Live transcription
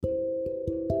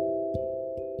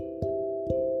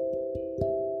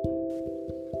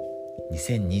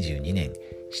2022年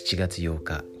7月8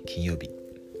日金曜日、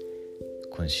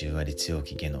今週は律陽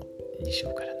記下の2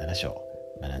章から7章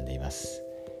学んでいます。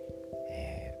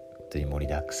本当に盛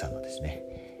りだくさんのですね、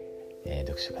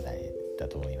読書課題だ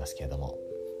と思いますけれども、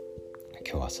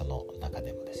今日はその中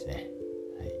でもですね、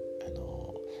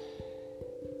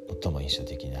最も印象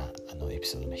的なエピ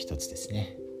ソードの一つです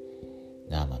ね、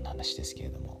ナーマンの話ですけれ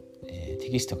ども、テ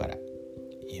キストから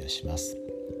引用します。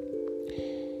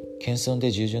謙遜で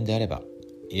従順であれば、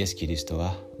イエス・キリスト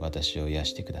は私を癒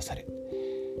してくださる。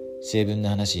成分の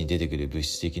話に出てくる物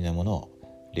質的なものを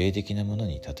霊的なもの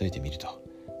に例えてみると、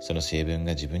その成分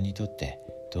が自分にとって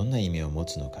どんな意味を持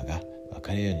つのかが分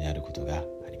かるようになることがあ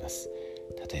ります。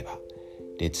例えば、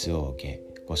列王下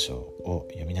5章を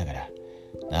読みながら、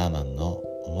ナーマンの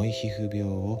重い皮膚病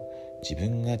を自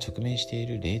分が直面してい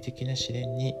る霊的な試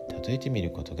練に例えてみる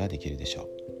ことができるでしょう。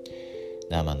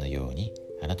ナーマンのように、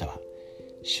あなたは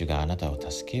主があなたを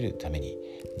助けるために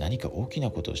何か大き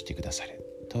なことをしてくださる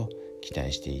と期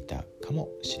待していたかも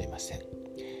しれません。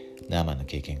ナーマンの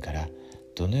経験から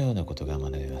どのようなことが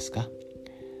学べますか？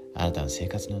あなたの生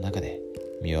活の中で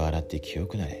身を洗って清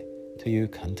くなれという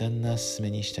簡単な勧め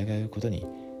に従うことに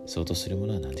相当するも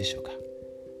のは何でしょうか？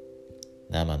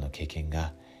ナーマンの経験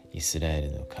がイスラエ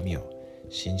ルの神を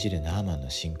信じるナーマンの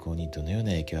信仰にどのよう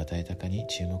な影響を与えたかに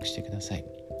注目してください。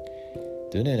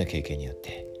どのような経験によっ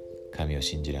て神を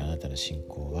信じるあなたの信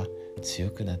仰は強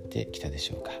くなってきたで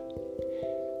しょうか？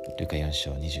ルカ4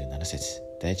章27節、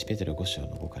第一ペテロ5章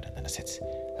の5から7節、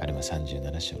アルマ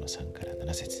37章の3から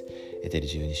7節、エテル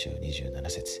12章27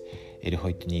節、エルホ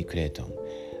イットニー・クレイトン、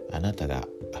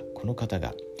この方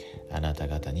があなた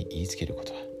方に言いつけるこ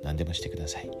とは何でもしてくだ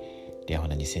さい。リアホ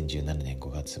ナ2017年5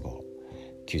月号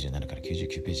97から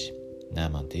99ページ、ナ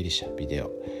ーマンとエリシャビデ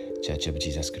オ、チャーチオブ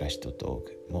ジーザスクライスト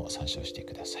.orgも参照して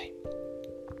ください。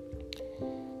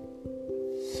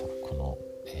この、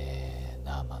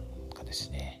ナーマンがで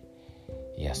すね、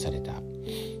癒された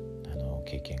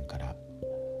経験から、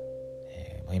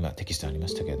今テキストありま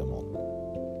したけれど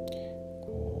も、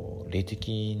霊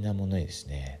的なものにです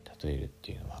ね例えるっ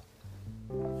ていうのは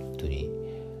本当に、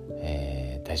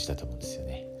大事だと思うんですよ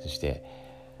ね。そして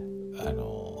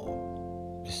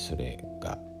それ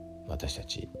が私た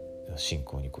ちの信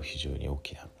仰に非常に大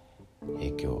きな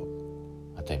影響を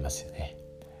与えますよね。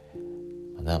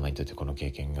ナーマンにとってこの経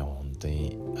験が本当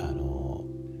に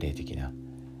霊的な、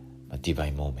ディバ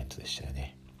インモーメントでしたよ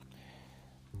ね。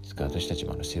ですから私たち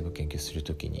も生物研究する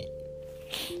ときに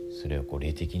それを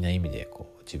霊的な意味で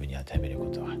自分に当てはめるこ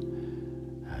とは本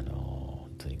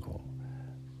当に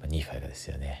ニーファイがです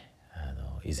よね、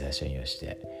イザヤ書引用し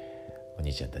てお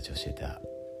兄ちゃんたち教えた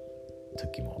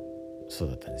時もそう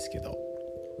だったんですけど、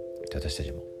私た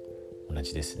ちも同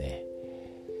じですね。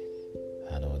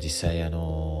実際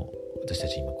私た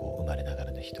ち今生まれなが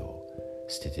らの人を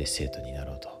捨てて生徒にな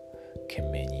ろうと懸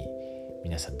命に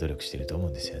皆さん努力していると思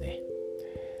うんですよね。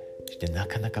そしてな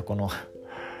かなか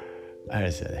あれ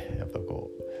ですよね、やっぱ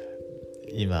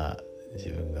今自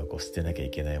分が捨てなきゃい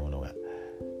けないものが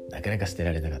なかなか捨て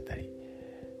られなかったり、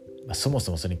そも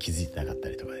そもそれに気づいてなかった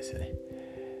りとかですよね、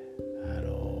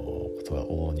ことが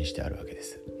往々にしてあるわけで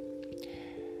す。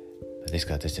です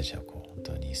から私たちは本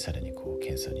当にさらに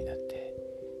謙遜になって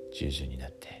従順にな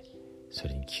って、そ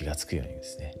れに気がつくようにで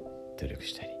すね努力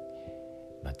したり、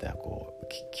また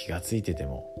気がついてて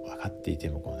も分かっていて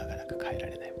もなかなか変えら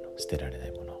れないもの、捨てられな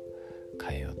いものを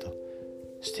変えようと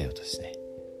捨てようとですね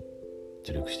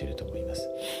努力していると思います。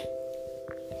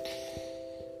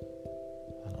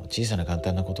小さな簡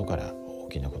単なことから大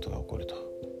きなことが起こると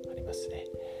ありますね。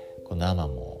ナーマ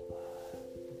ンも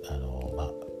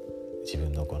自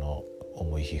分の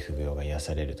重い皮膚病が癒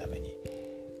されるために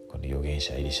預言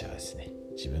者エリシャがですね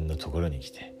自分のところに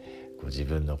来て自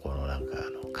分の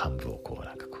患部を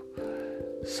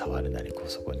触るなり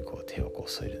そこに手を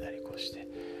添えるなりして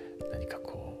何か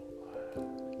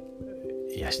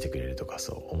癒してくれるとか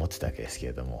そう思ってたわけですけ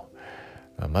れども、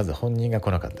まず本人が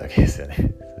来なかったわけですよ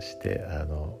ね。そして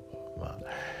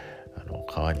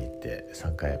川に行って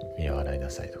3回身を洗いな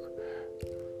さいとか、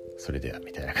それでは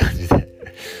みたいな感じで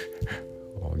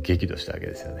もう激怒したわけ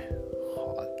ですよね。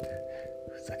はあって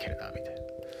ふざけるなみたいな。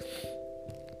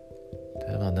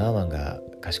ただナーマンが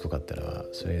賢かったのは、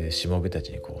それでしもべた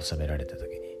ちに収められた時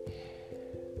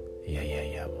に、い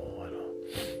やもう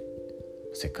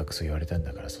せっかくそう言われたん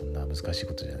だからそんな難しい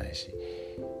ことじゃないし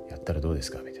やったらどうで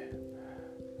すかみたいな、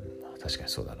確かに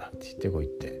そうだなって言っ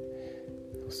て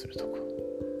そうすると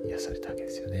癒されたわけで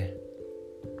すよね。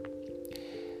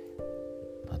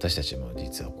私たちも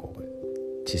実は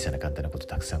小さな簡単なこと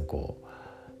たくさん狙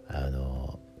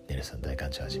っルソン大館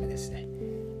長はじめですね、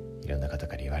いろんな方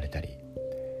から言われたり、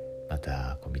ま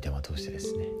た御霊を通してで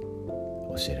すね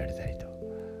教えられたりと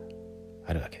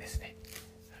あるわけですね。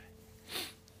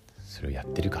それをや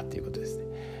ってるかっていうことですね。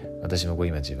私も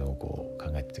今自分を考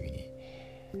えた時に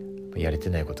やれて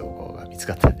ないことが見つ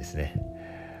かったんですね。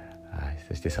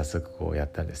そして早速や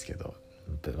ったんですけど、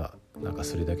なんか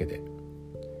それだけで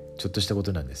ちょっとしたこ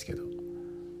となんですけど、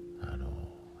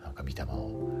なんか御霊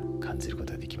を感じるこ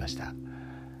とができました。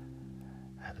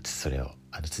それを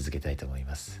続けたいと思い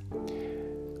ます。本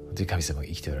当に神様が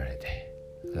生きておられて、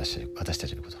私た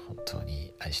ちのことを本当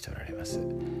に愛しておられます。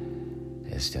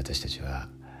そして私たちは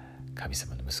神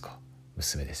様の息子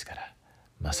娘ですから、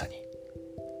まさに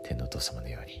天のお父様の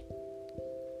ように、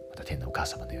また天のお母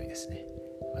様のようにですね、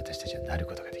私たちはなる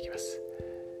ことができます。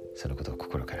そのことを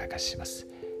心から証しします。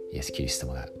イエス・キリスト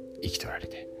が生きておられ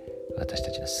て、私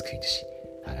たちの救い主、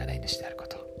贖い主であるこ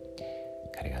と、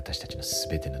彼が私たちのす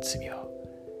べての罪を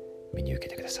身に受け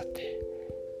てくださって、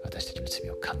私たちの罪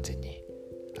を完全に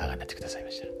贖ってください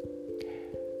ました。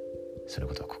その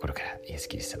ことを心からイエス・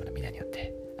キリスト様の皆によっ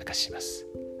て証しします。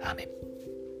アーメン。